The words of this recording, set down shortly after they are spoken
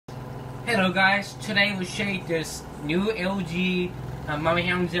Hello guys, today we'll show you this new LG Mama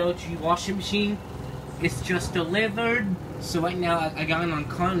Ham's LG washing machine. It's just delivered, so right now I got it on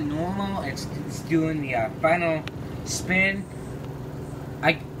kind of normal. It's doing the final spin.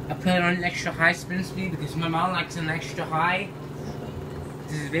 I put it on an extra high spin speed because my mom likes an extra high.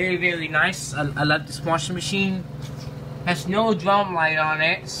 This is very nice. I love this washing machine. Has no drum light on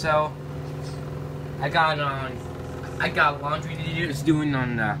it, so I got laundry to do. It's doing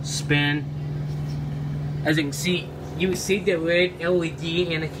on the spin. As you can see, the red LED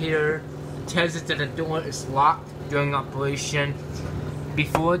indicator tells us that the door is locked during operation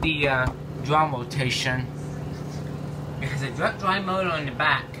before the drum rotation. It has a direct dry mode on the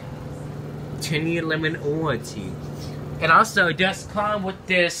back, 10-year limit warranty. And also it does come with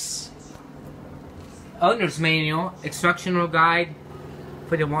this owner's manual, instructional guide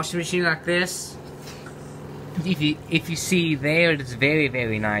for the washing machine like this. If you see there, it's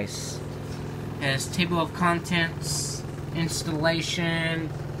very nice. It has table of contents, installation.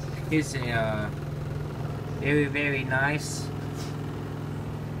 It's a very nice.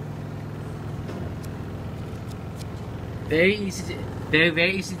 Very easy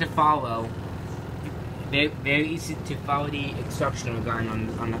to follow. Very easy to follow the instructional guide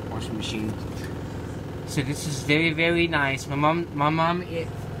on that washing machine. So this is very nice. My mom,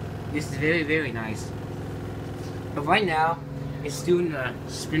 this is very nice. But right now, it's doing a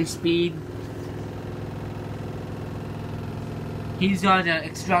spin speed. These are the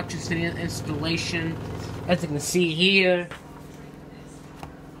instructions to the installation. As you can see here,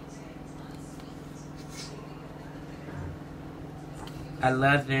 I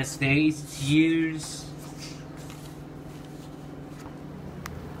love this. Very easy to use.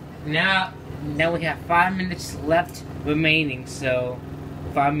 Now we have 5 minutes left remaining. So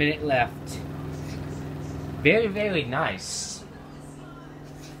 5 minutes left. Very nice.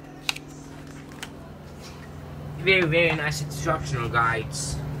 Very nice instructional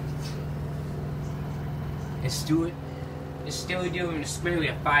guides. It's still doing the spin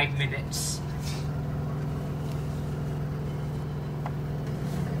with 5 minutes.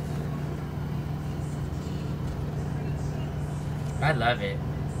 I love it.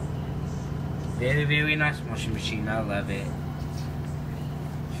 Very nice washing machine. I love it.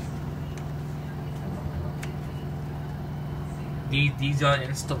 These are the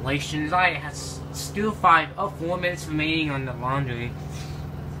installations. I have still 4 minutes remaining on the laundry.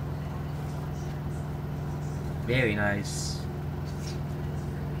 Very nice.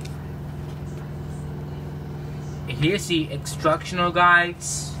 Here's the instructional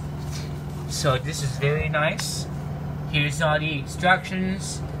guides. So this is very nice. Here's all the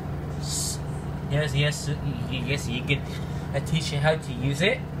instructions. Yes, you can teach you how to use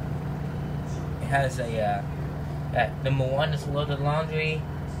it. It has a number 1 is load the laundry.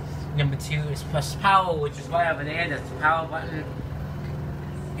 Number 2 is press power, which is right over there. That's the power button.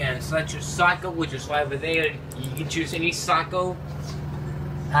 And select your cycle, which is right over there. You can choose any cycle.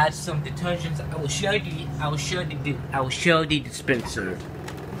 Add some detergents. I will show the dispenser.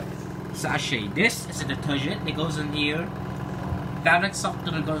 So I'll show you. This is a detergent that goes in here. Fabric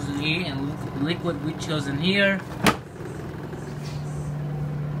softener that goes in here, and liquid which goes in here.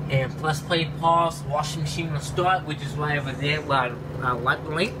 And press play, pause, washing machine will start, which is right over there where our light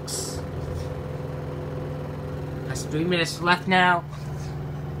blinks. That's 3 minutes left now.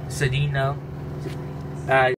 So do you know?